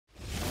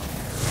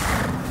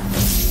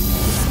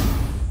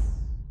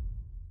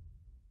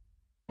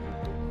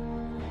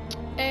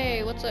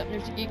What's up,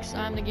 Nerds and Geeks?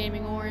 I'm the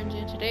Gaming Orange,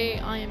 and today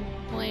I am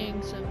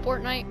playing some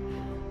Fortnite.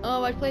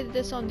 I played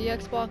this on the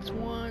Xbox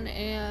One,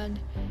 and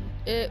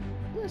it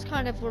was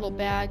kind of a little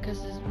bad because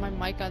my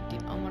mic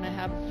on one I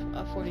have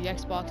for the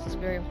Xbox is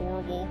very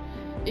horrible.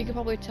 You can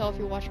probably tell if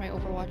you watch my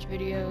Overwatch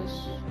videos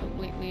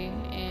lately,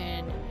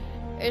 and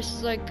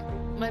it's like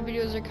my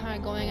videos are kind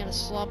of going in a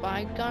slump.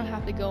 I'm gonna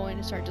have to go in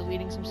and start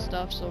deleting some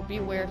stuff, so be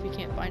aware if you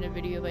can't find a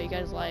video that you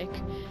guys like,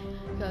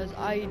 because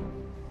I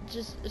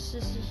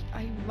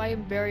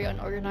am very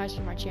unorganized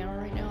for my channel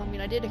right now. I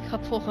mean, I did a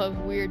couple of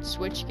weird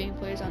Switch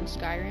gameplays on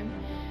Skyrim.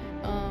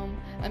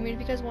 I mean, if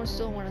you guys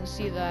still want to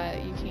see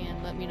that, you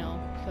can let me know,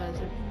 because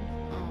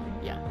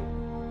yeah.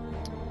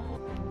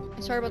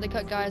 Sorry about the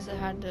cut, guys. I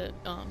had to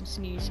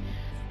sneeze.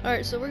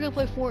 Alright, so we're gonna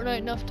play Fortnite.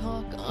 Enough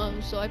talk.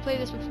 So I played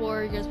this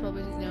before, you guys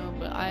probably know,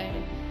 but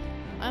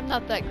I'm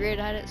not that great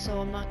at it,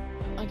 so I'm not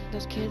like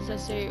those kids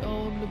that say,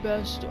 oh, I'm the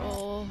best,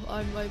 oh,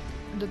 I'm like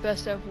the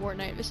best at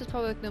Fortnite. This is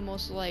probably like the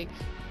most, like,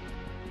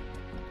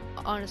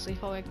 honestly,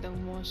 probably like the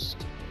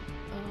most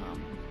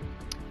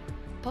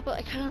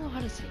public, I don't know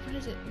how to say,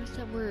 what's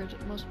that word,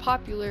 most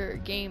popular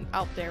game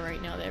out there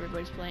right now that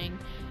everybody's playing.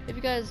 If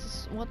you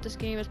guys want this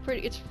game,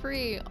 it's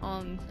free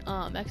on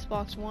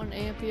Xbox One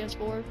and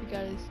PS4. If you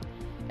guys,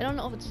 I don't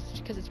know if it's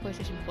because it's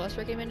PlayStation Plus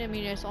recommended. I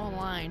mean, it's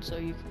online, so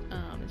you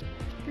it's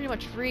pretty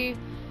much free.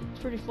 It's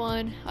pretty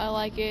fun. I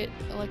like it.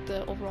 I like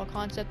the overall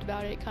concept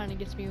about it. It kind of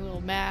gets me a little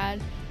mad.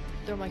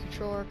 Throw my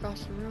controller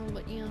across the room,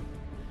 but yeah.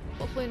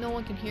 Hopefully no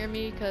one can hear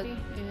me,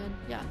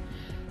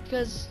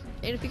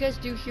 and if you guys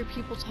do hear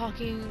people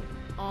talking,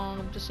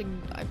 I'm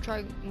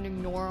trying to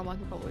ignore them. I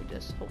can probably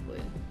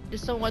hopefully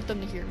don't let them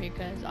to hear me,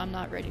 because I'm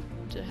not ready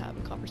to have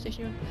a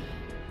conversation.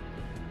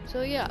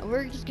 So yeah,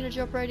 we're just gonna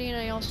jump right in.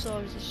 I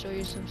also just show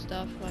you some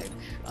stuff. Like,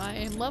 I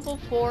am level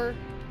 4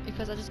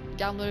 because I just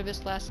downloaded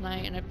this last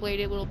night and I played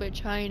it a little bit,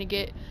 trying to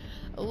get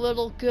a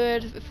little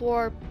good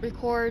before I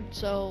record.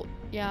 So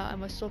yeah,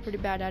 I'm still pretty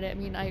bad at it. I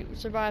mean, I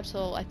survived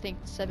till I think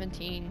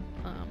 17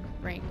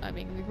 rank. I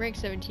mean, we ranked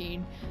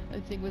 17. I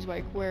think was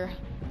like where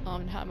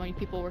how many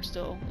people were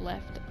still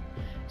left.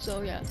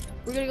 So yeah,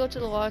 we're gonna go to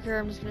the locker.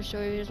 I'm just gonna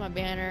show you. Here's my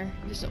banner.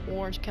 Just an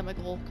orange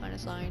chemical kind of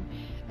sign.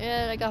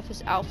 And I got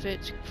this outfit.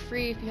 It's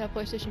free if you have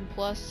PlayStation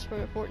Plus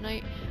for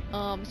Fortnite.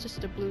 It's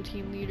just a blue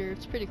team leader.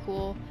 It's pretty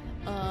cool.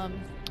 I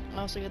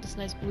also got this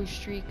nice blue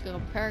streak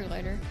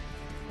paraglider.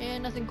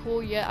 And nothing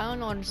cool yet. I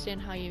don't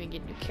understand how you even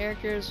get new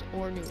characters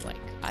or new like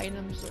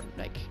items, or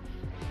like,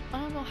 I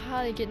don't know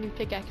how they get new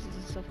pickaxes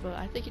and stuff, but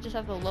I think you just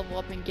have to level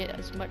up and get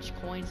as much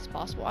coins as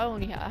possible.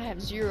 I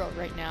have 0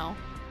 right now.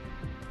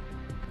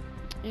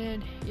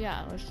 And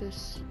yeah, let's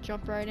just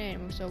jump right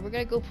in. So we're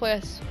gonna go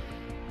play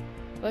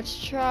let's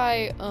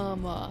try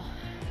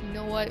you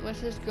know what, let's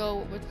just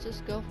go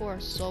for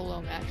a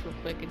solo match real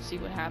quick and see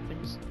what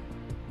happens.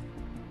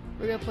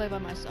 We're gonna play by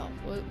myself.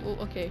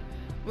 Okay,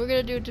 we're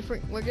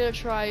gonna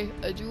try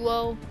a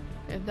duo.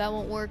 If that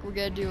won't work, we're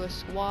gonna do a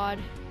squad.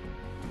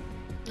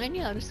 And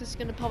yeah, this is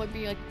gonna probably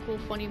be like a cool,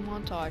 funny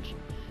montage.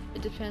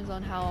 It depends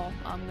on how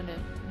I'm gonna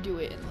do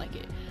it and like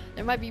it.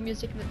 There might be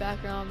music in the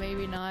background,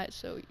 maybe not,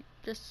 so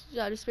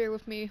just bear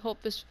with me.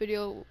 Hope this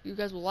video, you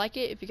guys will like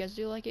it. If you guys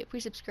do like it,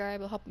 please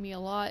subscribe. It'll help me a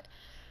lot.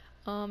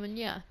 And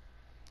yeah,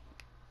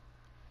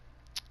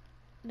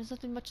 there's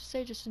nothing much to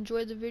say. Just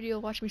enjoy the video.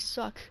 Watch me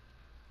suck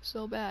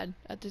so bad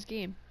at this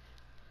game.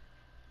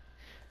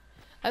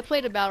 I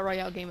played a battle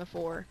royale game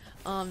before.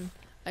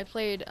 I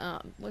played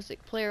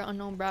Player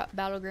Unknown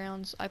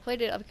Battlegrounds. I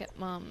played it at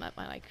my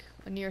like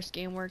nearest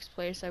GameWorks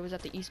place. I was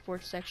at the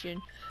esports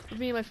section with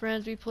me and my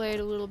friends. We played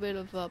a little bit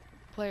of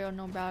Player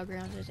Unknown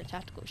Battlegrounds. There's a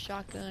tactical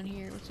shotgun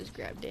here. Let's just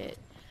grab it.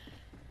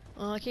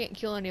 I can't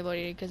kill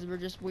anybody because we're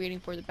just waiting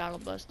for the battle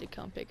bus to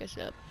come pick us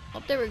up.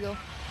 Oh, there we go.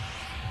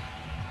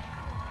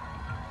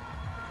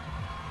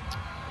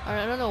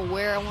 Alright, I don't know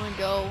where I want to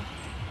go.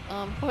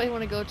 Probably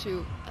want to go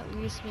to at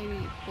least maybe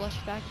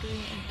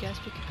SHAREfactory. I guess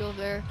we could go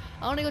there.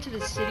 I want to go to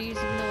the cities,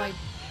 even though I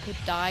could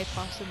die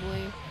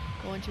possibly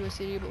going to a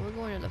city, but we're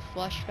going to the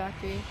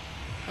SHAREfactory.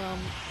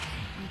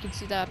 You can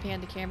see that I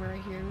panned the camera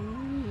right here.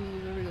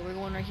 Ooh, there we go. We're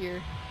going right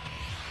here.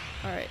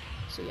 Alright,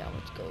 so yeah,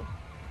 let's go.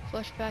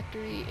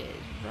 SHAREfactory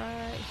is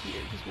right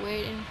here. Just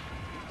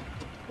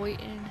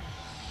waiting.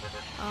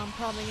 I'm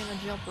probably gonna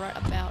jump right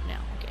about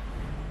now. Okay.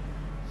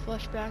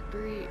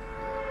 SHAREfactory.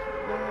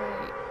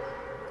 Right.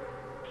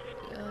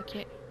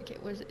 Okay,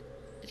 what is it?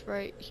 It's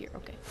right here.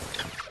 Okay.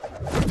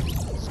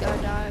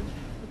 Skydive.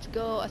 Let's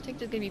go. I think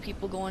there's gonna be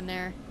people going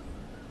there.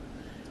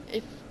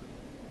 If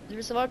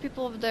there's a lot of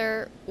people over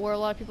there, or a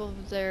lot of people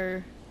over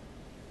there,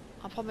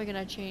 I'm probably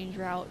gonna change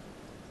route.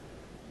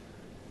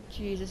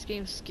 Jeez, this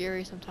game's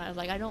scary sometimes.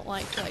 Like, I don't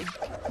want to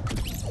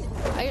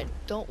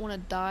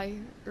die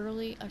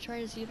early. I'm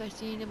trying to see if I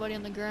see anybody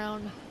on the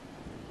ground.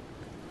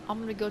 I'm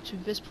gonna go to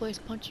this place,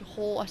 punch a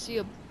hole. I see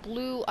a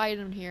blue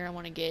item here I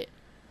want to get,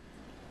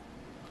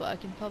 but I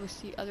can probably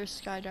see other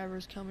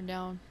skydivers coming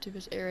down to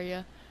this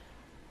area.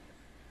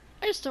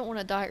 I just don't want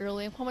to die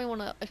early. I probably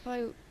want to, if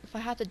I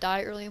have to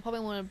die early, I probably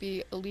want to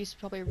be at least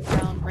probably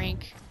around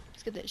rank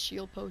Let's get that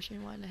shield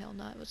potion. Why the hell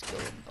not? Let's go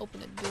open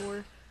the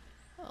door.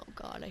 Oh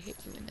god, I hate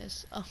doing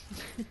this.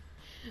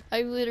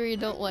 I literally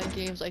don't like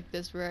games like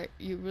this where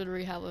you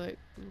literally have like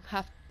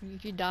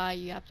if you die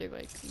you have to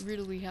like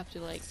literally have to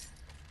like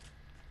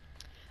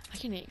I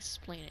can't even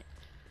explain it.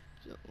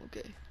 So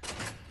okay.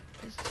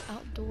 This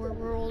outdoor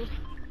world.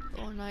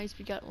 Oh nice,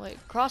 we got like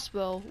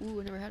crossbow.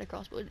 Ooh, I never had a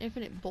crossbow. An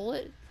infinite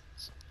bullet.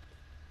 It's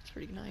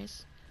pretty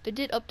nice. They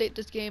did update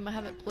this game. I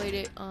haven't played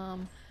it.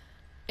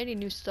 Any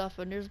new stuff,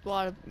 and there's a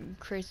lot of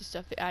crazy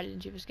stuff they added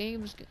into this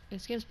game.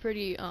 This game's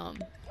pretty I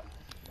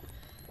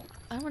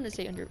don't want to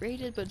say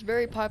underrated, but it's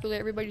very popular.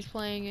 Everybody's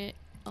playing it.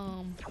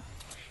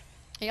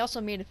 They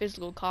also made a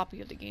physical copy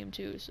of the game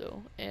too,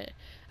 so at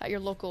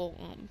your local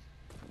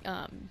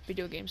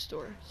video game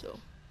store. So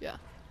yeah.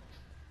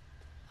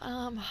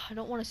 I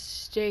don't want to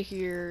stay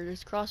here.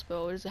 This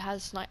crossbow it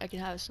has I can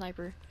have a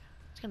sniper.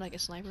 It's kind of like a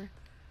sniper.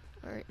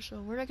 All right, so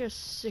we're not gonna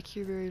stick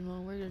here very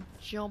long. We're gonna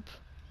jump.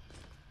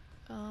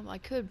 I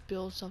could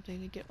build something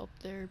to get up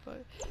there,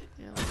 but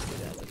you know, let's do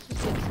that. Let's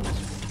just get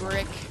some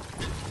brick.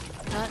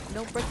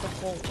 Don't break the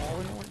whole wall.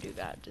 We don't want to do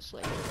that. Just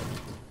like,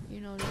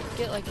 you know, just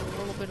get like a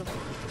little bit of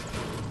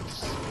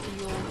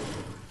steel.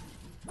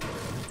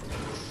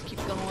 Just keep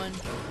going.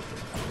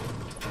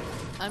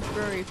 I'm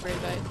very afraid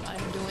that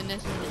I'm doing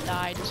this and to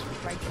die just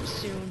right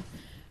soon.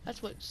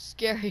 That's what's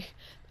scary.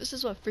 This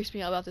is what freaks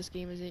me out about this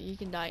game is that you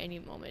can die any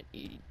moment.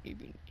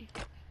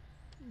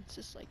 It's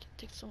just like it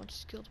takes so much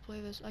skill to play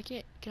this. I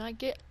can't. Can I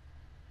get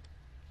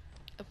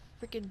a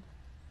freaking?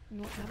 You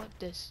know what? How about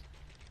this?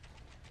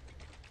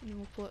 You know,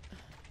 we'll put.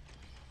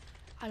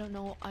 I don't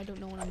know. I don't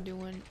know what I'm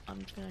doing. I'm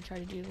just gonna try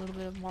to do a little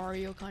bit of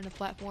Mario kind of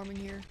platforming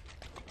here.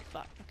 Oh,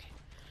 fuck.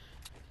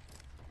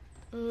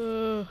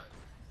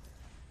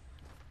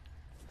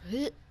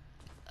 Okay.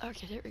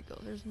 Okay, there we go.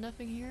 There's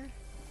nothing here.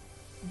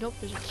 Nope,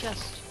 there's a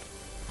chest.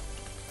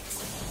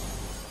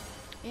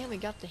 And we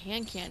got the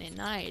hand cannon.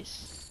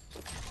 Nice.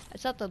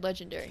 It's not the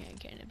legendary hand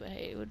cannon, but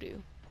hey, it will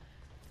do.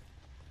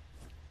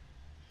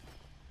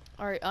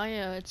 Alright,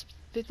 it's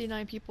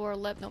 59 people are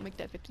left. No, make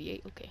that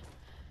 58. Okay.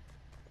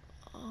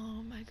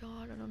 Oh my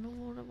god, I don't know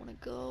where I want to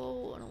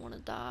go. I don't want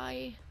to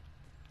die.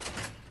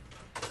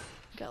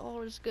 Got all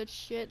this good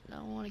shit and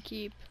I want to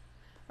keep.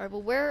 Alright,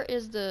 well where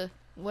is the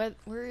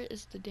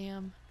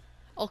damn...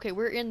 Okay,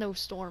 we're in the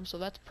storm, so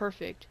that's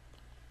perfect.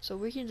 So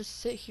we can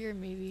just sit here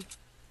maybe.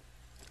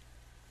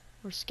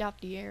 Or scout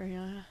the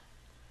area.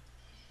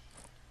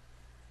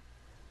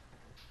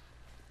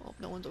 Oh,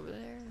 no one's over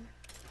there.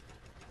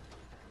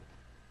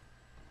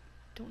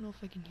 Don't know if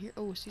I can hear.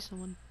 Oh, I see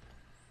someone.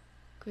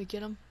 Can we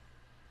get him?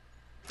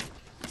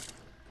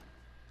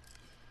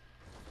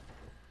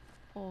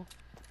 Oh.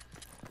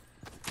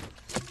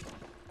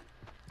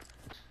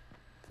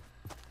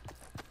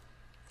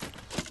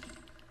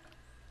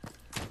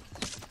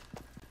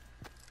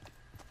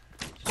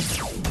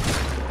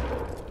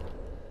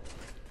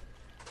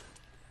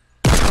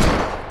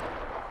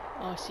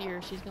 Oh, I see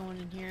her. She's going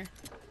in here.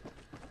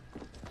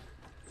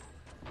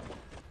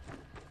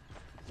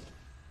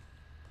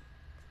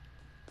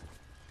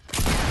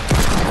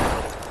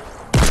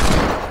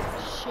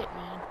 Shit,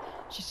 man.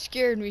 She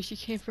scared me. She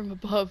came from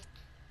above.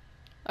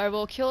 Alright,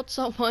 well, killed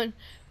someone.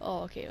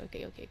 Oh, okay.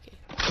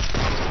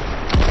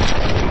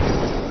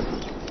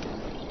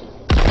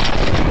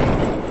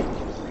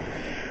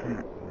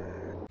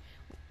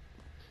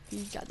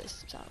 You got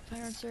this. Stop,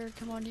 sir.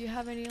 Come on, do you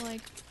have any,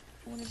 like,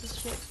 what is this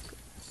shit?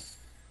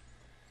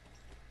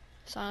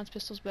 Silence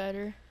pistol's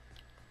better.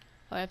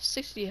 Oh, I have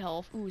 60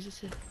 health. Ooh, is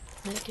this a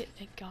medikit?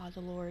 Thank God, the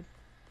Lord.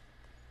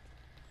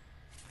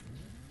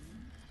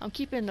 I'm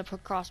keeping the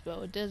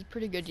crossbow. It does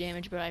pretty good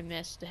damage, but I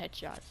missed the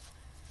headshot.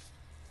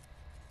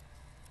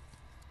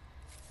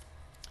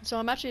 So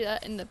I'm actually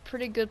in the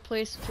pretty good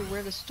place to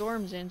where the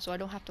storm's in, so I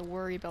don't have to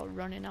worry about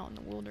running out in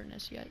the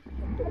wilderness yet.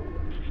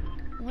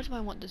 What do I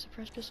want? The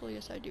suppressed pistol?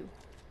 Yes, I do.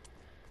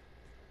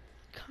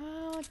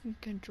 I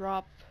can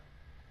drop.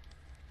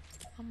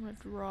 I'm gonna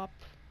drop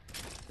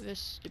this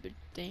stupid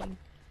thing.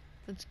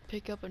 Let's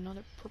pick up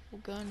another purple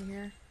gun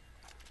here.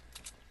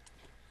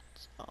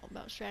 It's all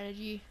about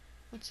strategy.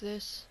 What's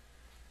this?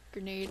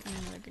 Grenade.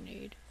 Another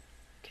grenade.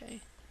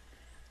 Okay.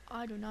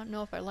 I do not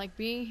know if I like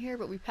being here,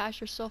 but we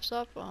patched ourselves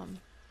up.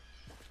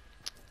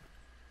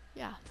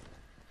 Yeah.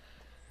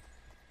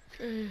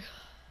 Okay.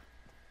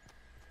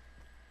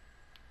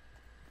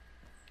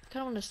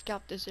 Kinda want to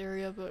scout this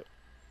area, but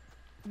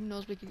who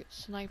knows, we could get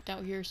sniped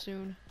out here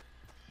soon.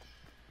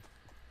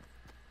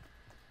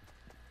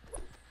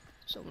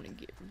 So I'm gonna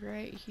get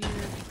right here.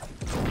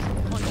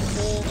 Punch a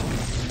hole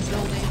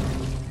building.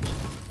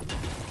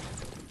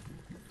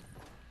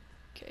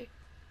 Okay.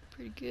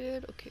 Pretty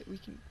good. Okay, we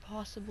can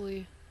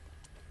possibly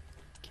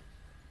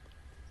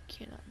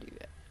cannot do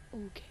that.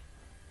 Okay.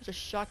 There's a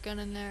shotgun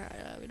in there.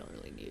 We don't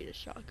really need a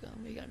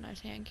shotgun. We got a nice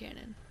hand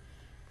cannon.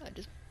 I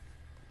just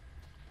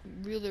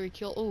really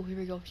kill. Oh, here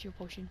we go. Shield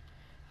potion.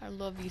 I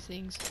love these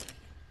things.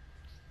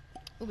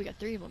 Oh, we got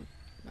 3 of them.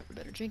 We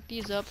better drink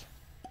these up.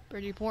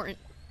 Pretty important.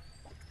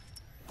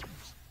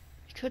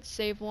 We could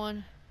save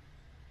one.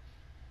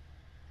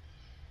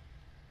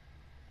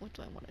 What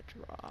do I want to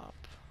drop?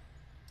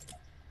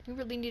 We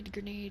really need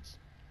grenades.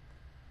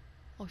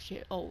 Oh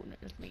shit. Oh, no,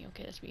 that's me.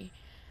 Okay, that's me.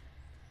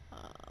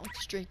 Let's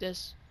just drink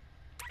this.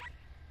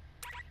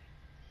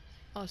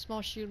 Oh,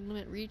 small shield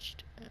limit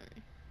reached.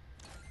 Alright.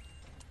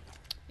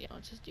 Yeah,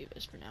 let's just do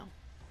this for now.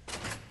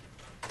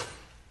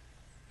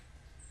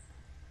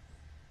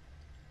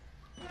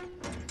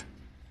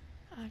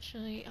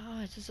 Actually,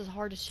 it's just a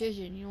hard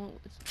decision. You know,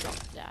 let's drop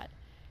that.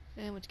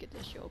 And let's get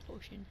this show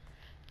potion.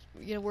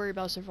 We're gonna worry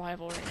about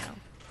survival right now.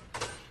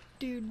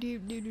 Do.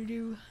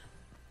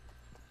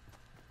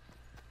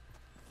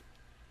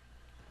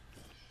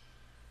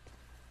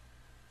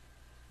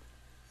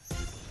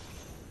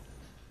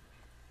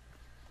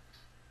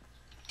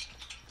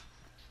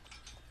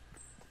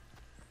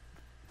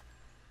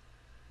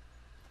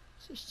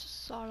 Just a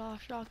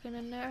sawed-off shotgun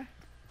in there.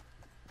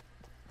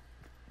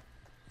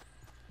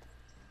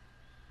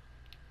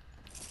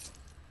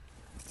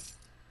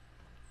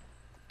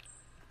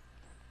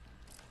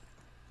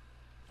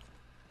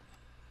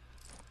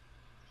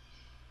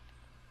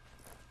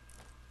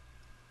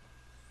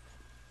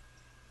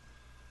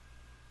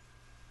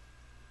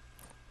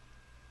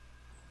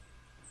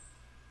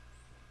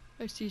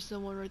 I see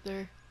someone right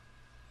there.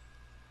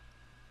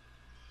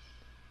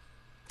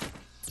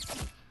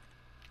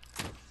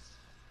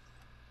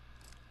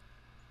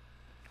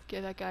 Okay,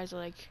 that guy's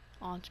like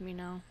onto me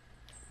now.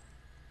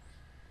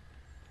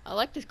 I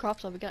like this crop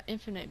stuff. We got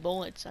infinite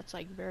bullets. That's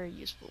like very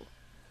useful.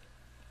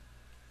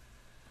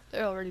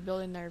 They're already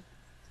building their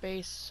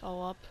base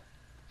all up.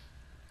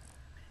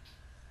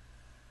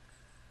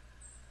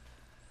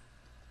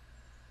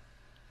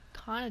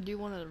 Kind of do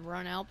want to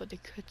run out, but they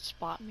could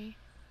spot me.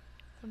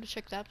 I want to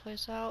check that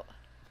place out.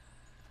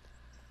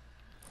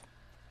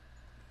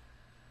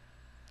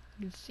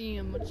 You can see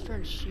him. Let's try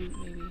to shoot,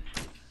 maybe.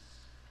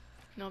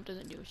 No, it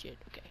doesn't do shit.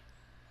 Okay.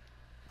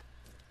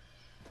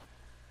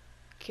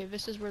 Okay,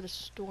 this is where the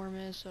storm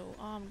is, so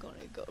I'm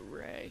gonna go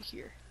right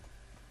here.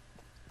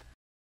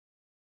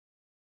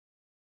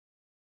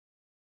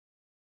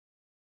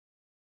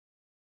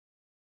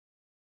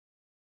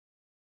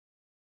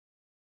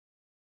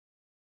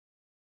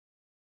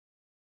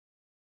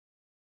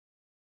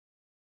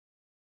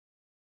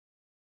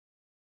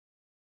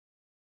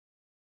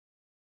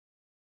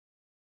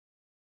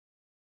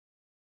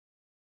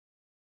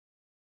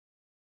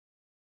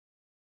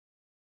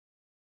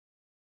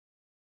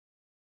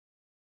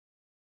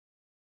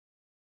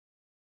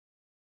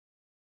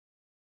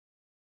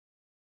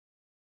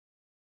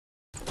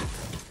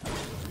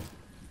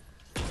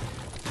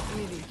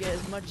 We need to get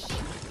as much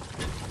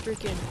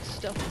freaking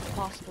stuff as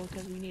possible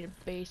because we need a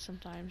base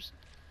sometimes.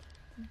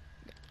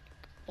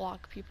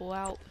 Block people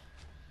out.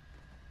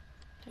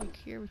 Like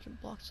here, we can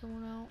block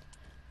someone out.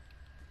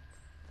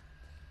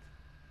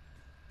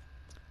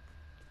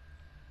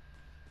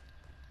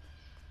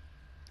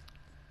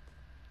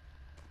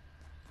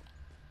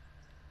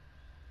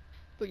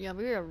 But yeah,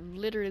 we are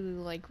literally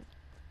like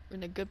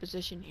in a good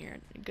position here,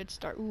 a good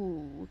start.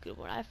 Ooh, look at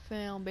what I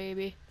found,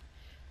 baby.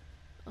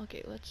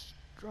 Okay, let's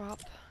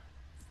drop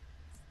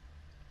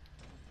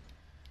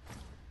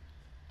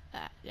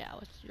that. Yeah,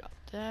 let's drop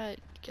that.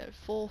 Get a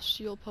full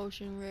shield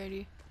potion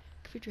ready.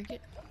 Can we drink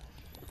it?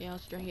 Yeah,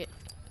 let's drink it.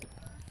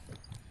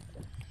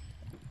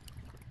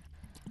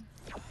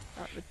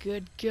 Alright, we're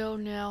good. Go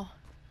now.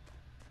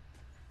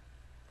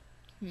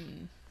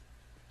 Okay,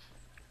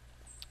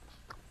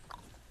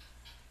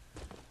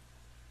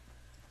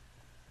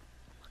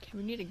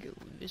 we need to go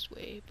this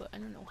way, but I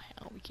don't know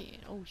how we can.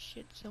 Oh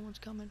shit, someone's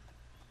coming.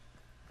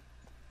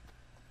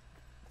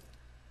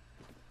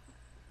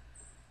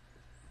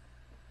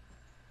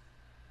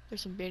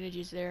 There's some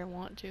bandages there I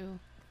want to.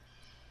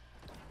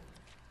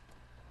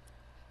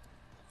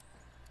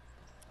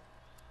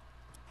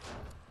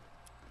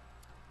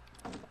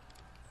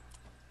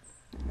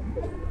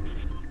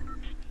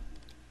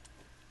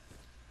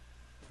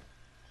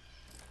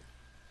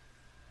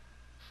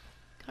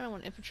 Kinda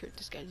want to infiltrate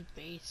this guy's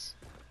base.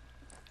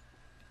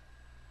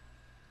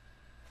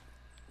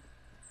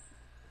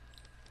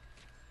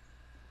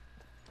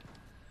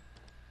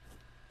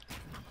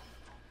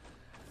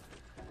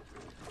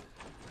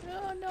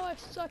 No, I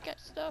suck at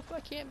stuff. I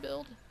can't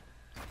build.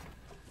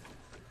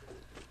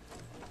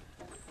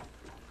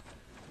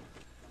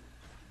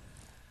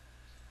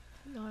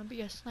 I wanna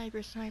be a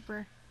sniper.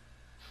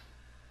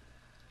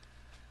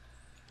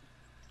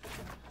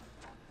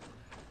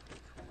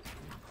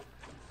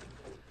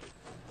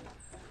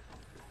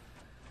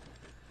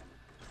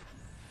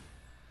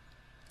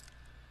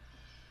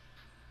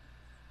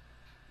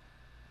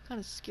 Kind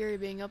of scary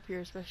being up here,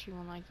 especially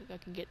when like I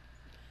can get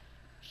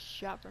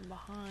shot from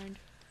behind.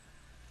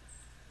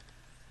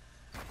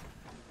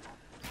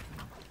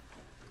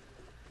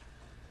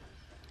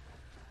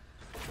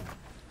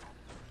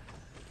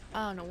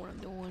 I don't know what I'm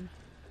doing.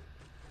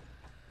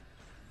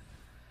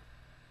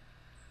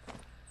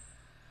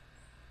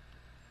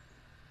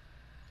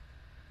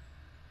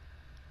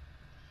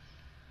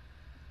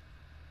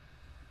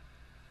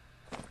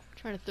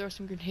 Trying to throw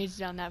some grenades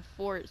down that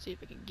fort, see if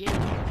I can get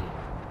anybody.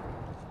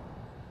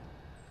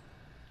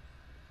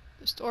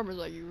 The storm is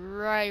like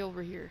right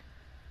over here.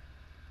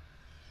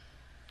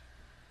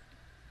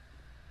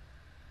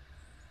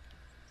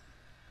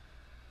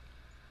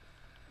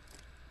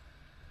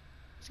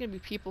 It's gonna be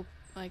people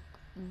like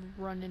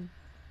running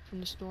from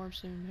the storm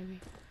soon, maybe.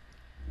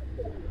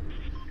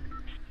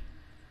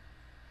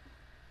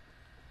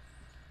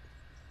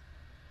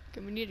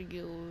 Okay, we need to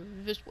go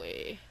this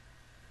way.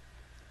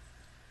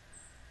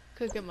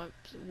 Could get my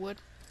wood.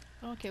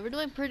 Okay, we're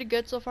doing pretty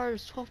good so far.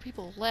 There's 12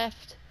 people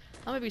left.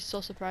 I'm gonna be so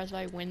surprised if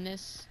I win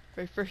this.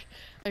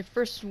 My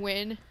first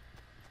win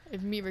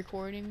of me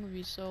recording would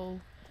be so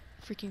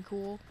freaking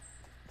cool.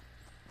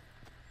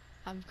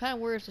 I'm kind of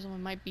worried if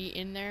someone might be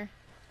in there.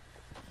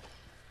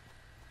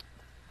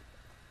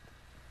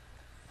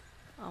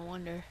 I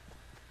wonder.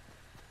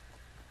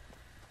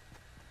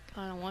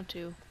 Kind of want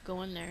to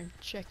go in there and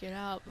check it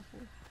out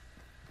before.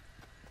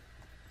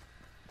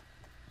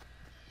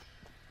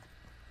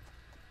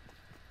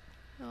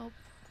 Nope.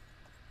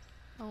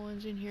 No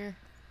one's in here.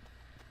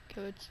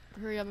 Okay, let's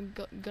hurry up and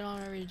get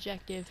on our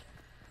objective.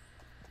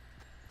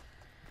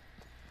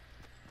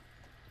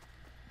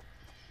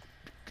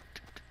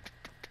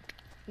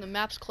 The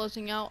map's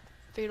closing out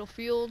Fatal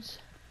Fields.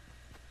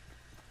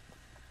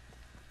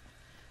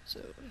 So,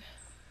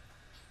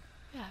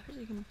 yeah,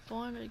 really can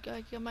fun.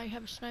 I might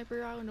have a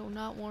sniper. I do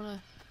not want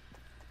to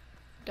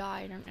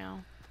die right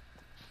now.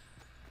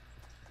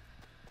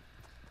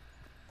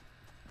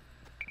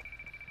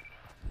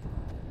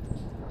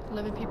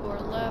 $11 people are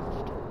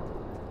left.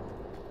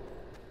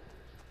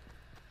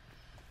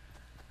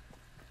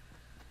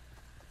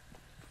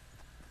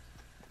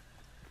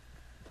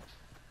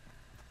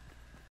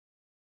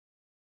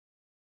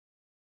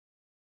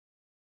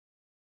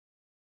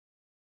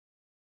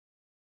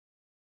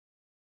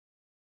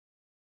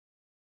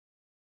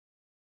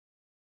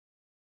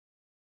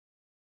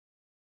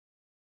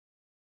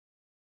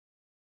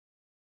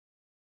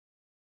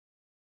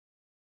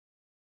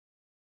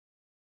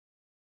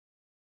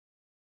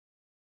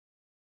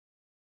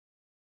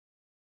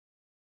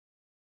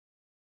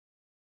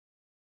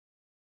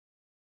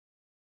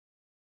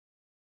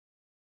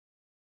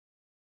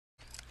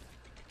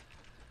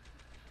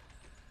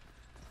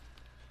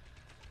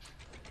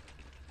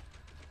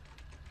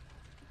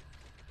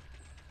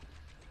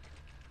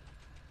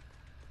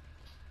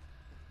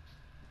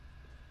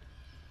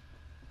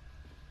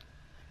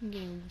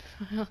 Game.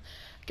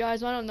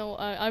 Guys, I don't know.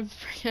 I'm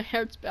freaking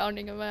heart's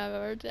pounding. I'm gonna have a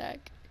heart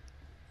attack.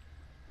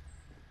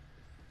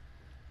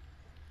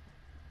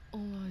 Oh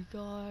my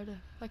god.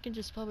 I can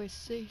just probably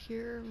sit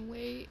here and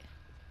wait.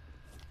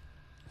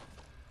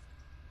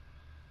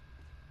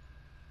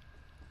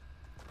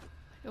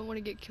 I don't want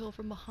to get killed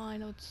from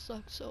behind. That would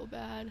suck so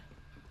bad.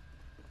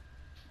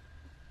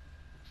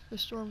 The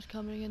storm's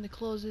coming in to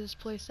close this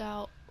place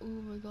out. Oh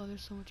my god,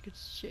 there's so much good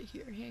shit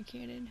here. Hand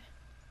cannon.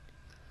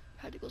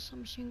 Practical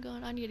submachine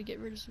gun. I need to get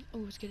rid of some. Oh,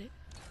 let's get it.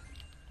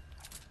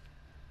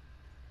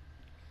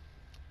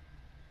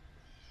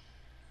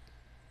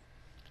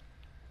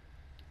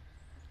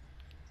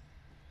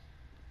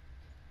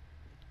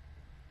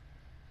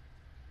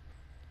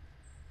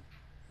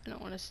 I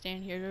don't want to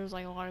stand here. There's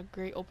like a lot of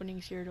great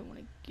openings here. I don't want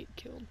to get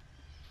killed.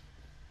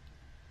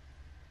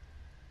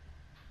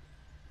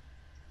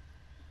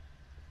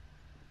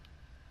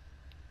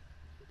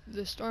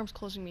 The storm's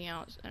closing me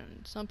out,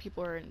 and some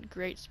people are in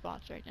great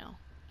spots right now.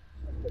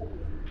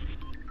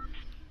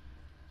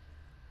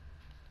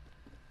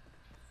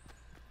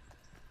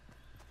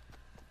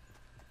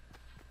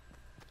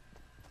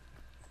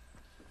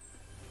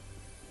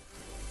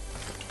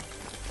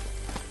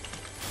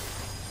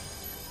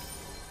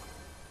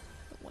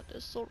 What the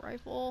assault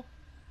rifle?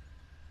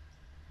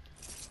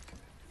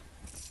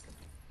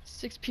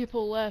 6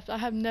 people left. I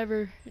have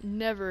never,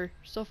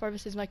 so far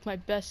this is like my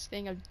best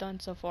thing I've done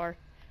so far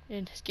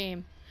in this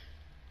game.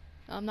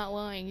 I'm not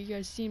lying. You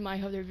guys seen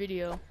my other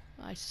video.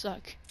 I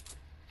suck.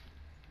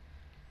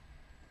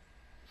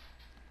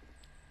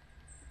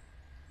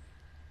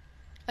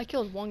 I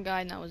killed one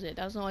guy and that was it.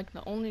 That was like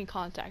the only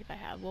contact I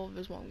have. Well,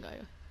 there's one guy.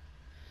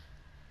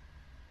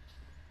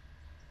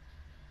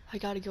 I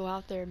gotta go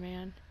out there,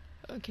 man.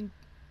 I can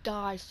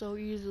die so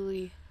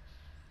easily.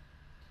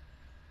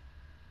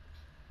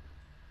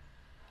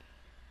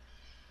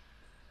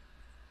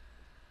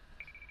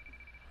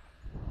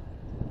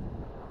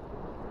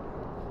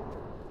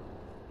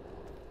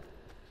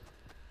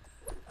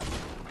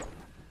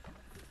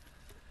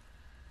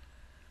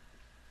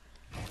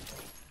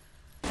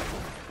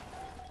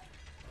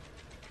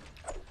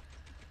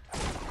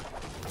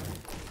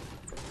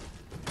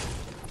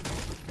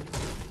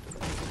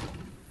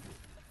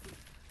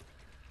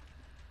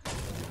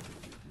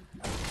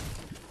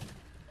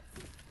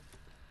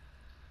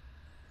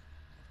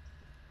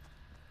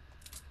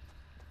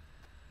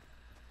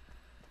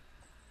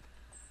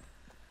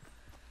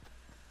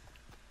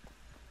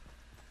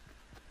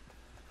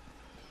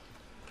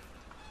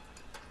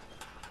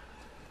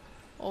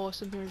 Oh,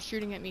 somebody's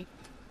shooting at me.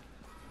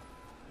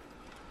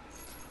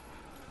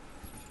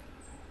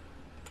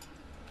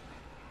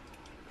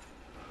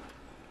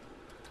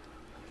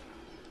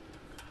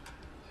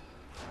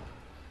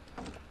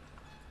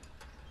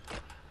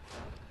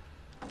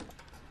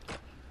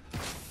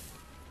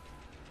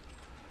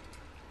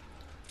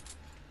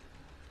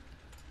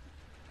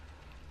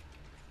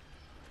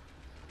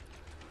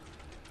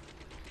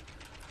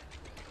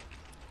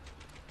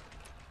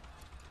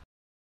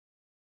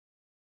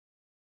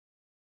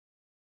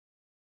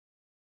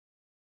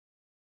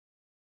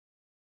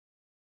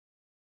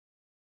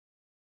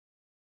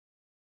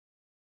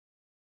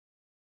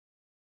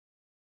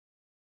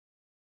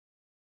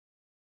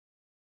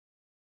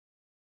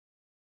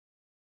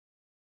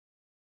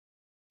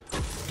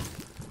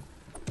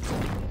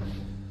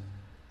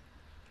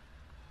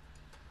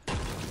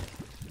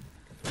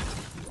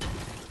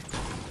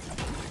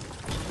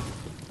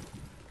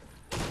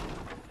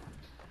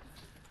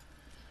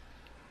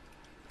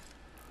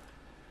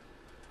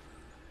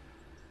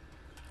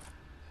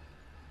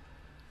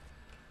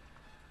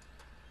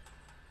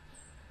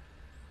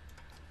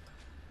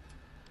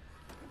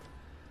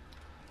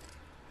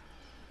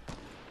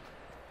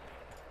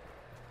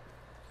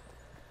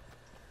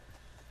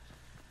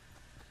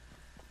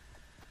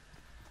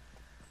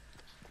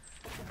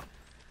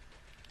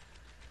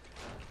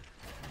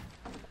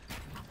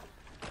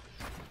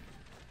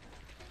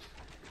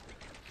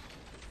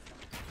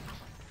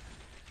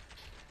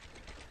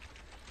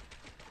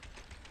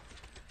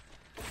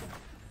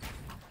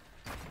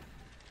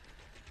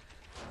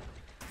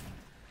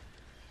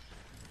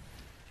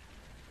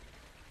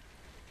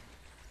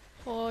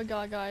 Oh my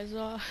god, guys,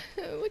 look at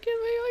me,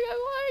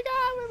 oh my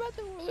god, we're about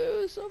to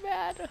lose so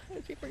bad.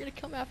 People are gonna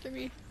come after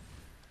me.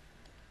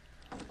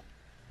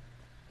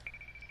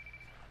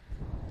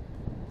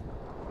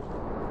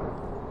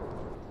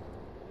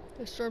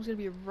 The storm's gonna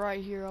be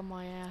right here on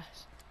my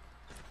ass.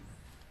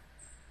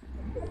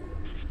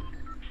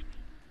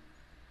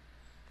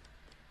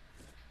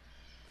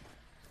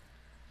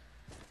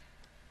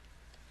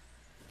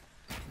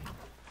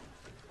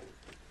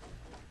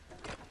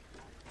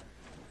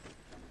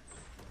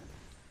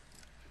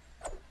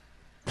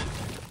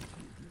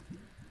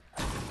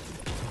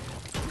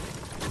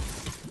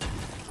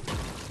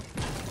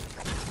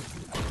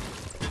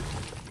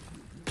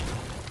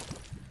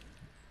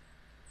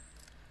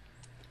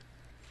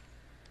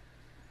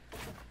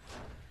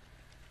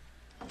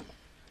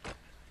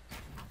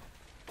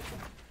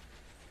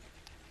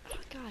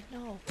 God,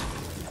 no.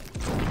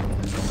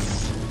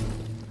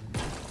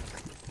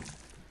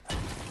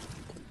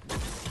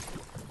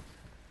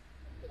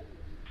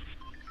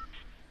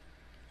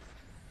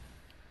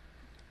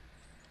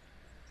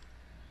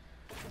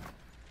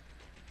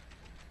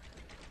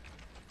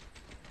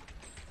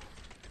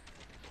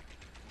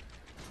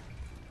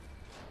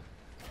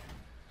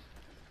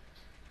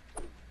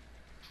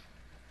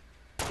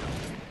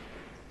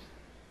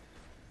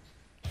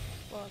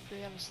 Fuck, we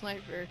have a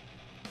sniper.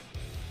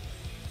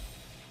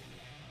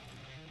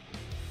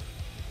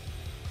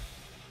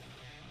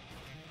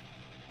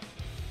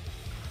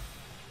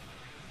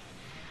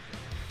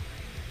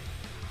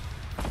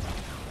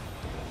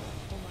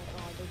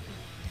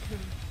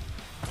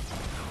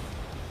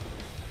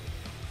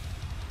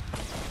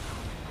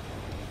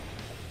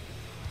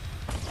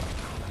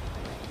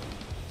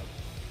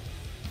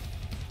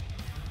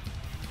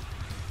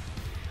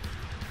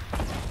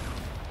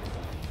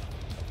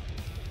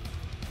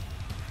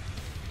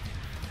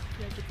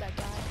 Get that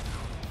guy.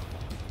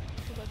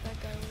 What about that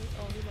guy?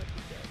 Oh, he might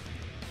be dead.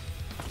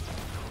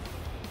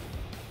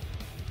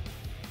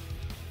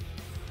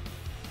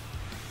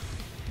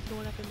 He's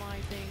going after my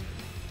thing.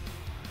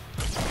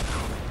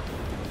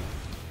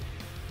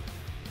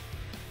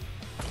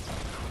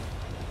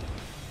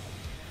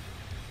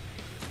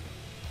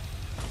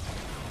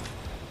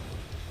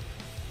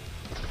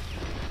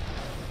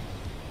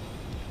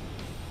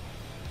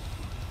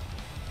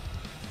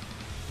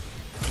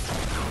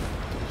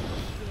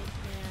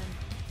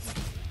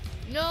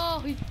 No,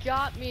 he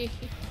got me.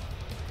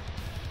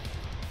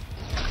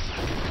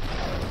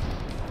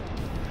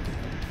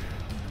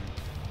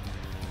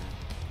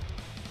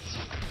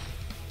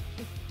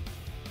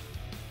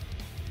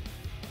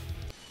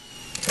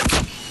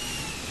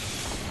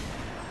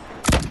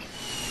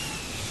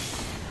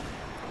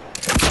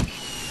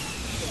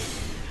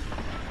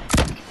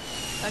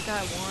 That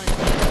guy won.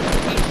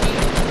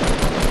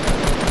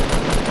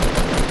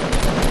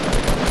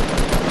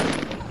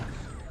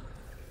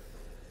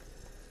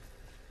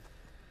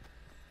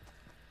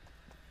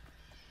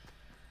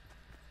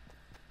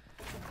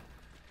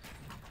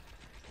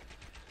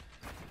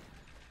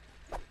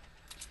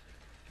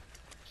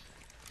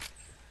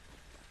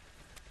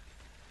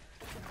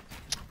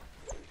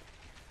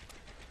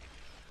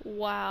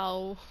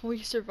 Wow, we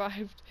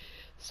survived.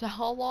 So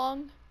how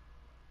long?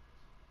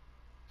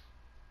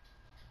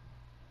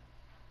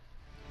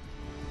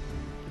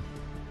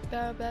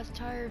 Battle Bass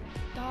tire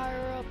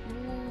up.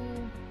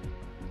 Woo.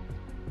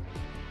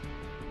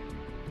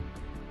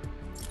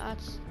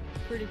 That's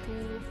pretty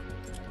cool.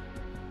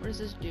 What does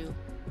this do?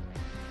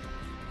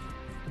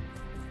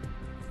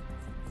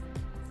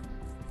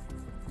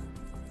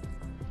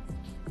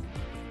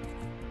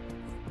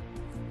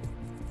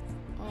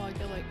 Oh, I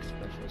get like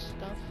special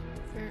stuff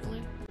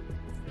apparently.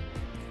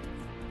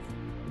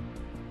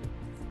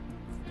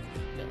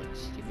 Get like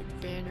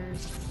stupid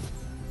banners.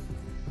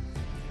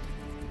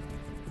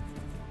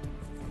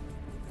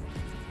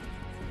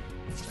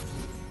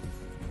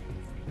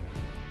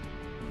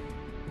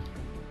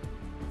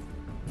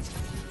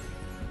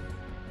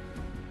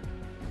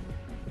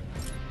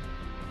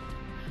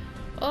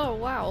 Oh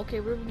wow,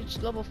 okay, we've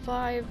reached level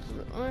 5.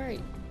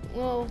 Alright,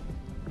 well,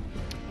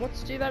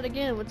 let's do that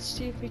again. Let's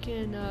see if we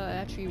can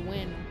actually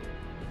win.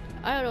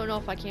 I don't know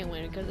if I can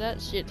win, because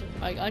that shit,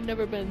 like, I've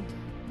never been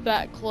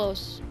that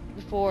close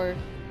before.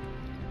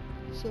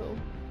 So,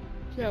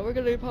 yeah, we're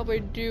gonna probably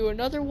do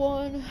another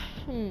one.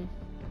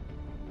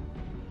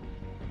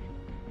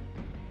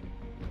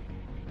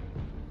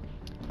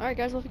 Alright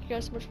guys, well, thank you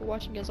guys so much for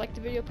watching. Guys, like the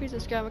video, please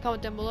subscribe and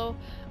comment down below.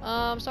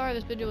 Sorry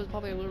this video was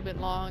probably a little bit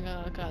long,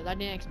 cause I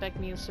didn't expect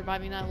me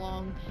surviving that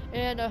long.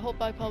 And I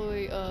hope I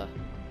probably,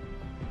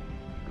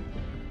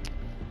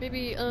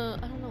 maybe, I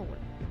don't know what,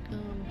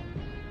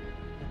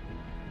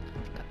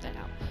 cut that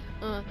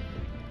out.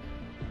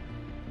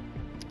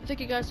 Thank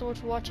you guys so much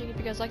for watching. If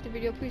you guys liked the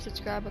video, please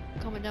subscribe and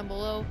comment down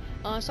below.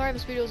 Sorry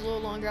this video was a little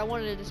longer. I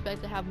wanted to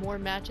expect to have more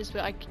matches,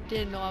 but I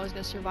didn't know I was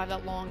gonna survive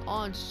that long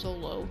on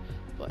solo.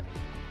 But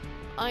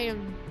I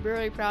am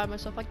very proud of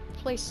myself. I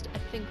placed, I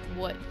think,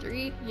 what,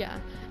 3? Yeah,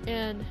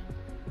 and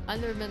I've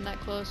never been that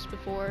close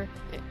before.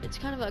 It's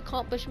kind of an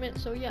accomplishment,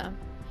 so yeah.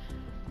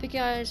 Thank you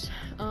guys.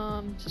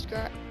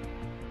 Subscribe.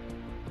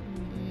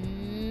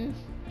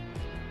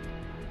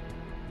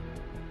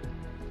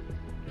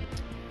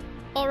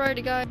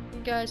 Alrighty guys,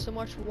 thank you guys so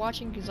much for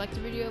watching. Please like the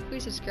video,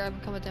 please subscribe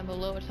and comment down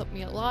below, it helped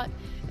me a lot.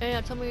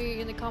 And tell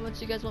me in the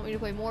comments if you guys want me to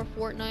play more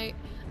Fortnite.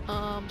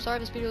 Sorry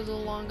this video was a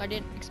little long. I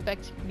didn't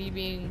expect me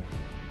being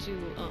to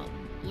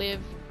live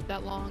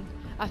that long.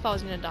 I thought I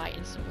was gonna die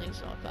instantly,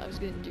 so I thought I was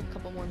gonna do a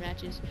couple more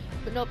matches.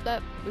 But nope,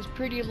 that was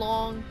pretty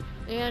long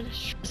and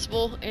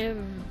stressful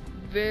and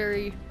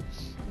very,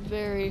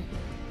 very,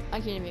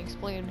 I can't even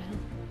explain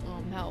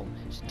how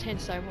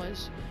tense I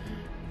was.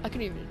 I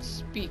couldn't even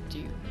speak to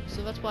you.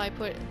 So that's why I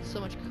put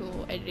so much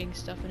cool editing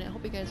stuff in it.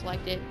 Hope you guys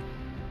liked it.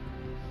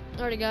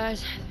 Alrighty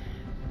guys,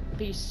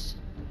 peace.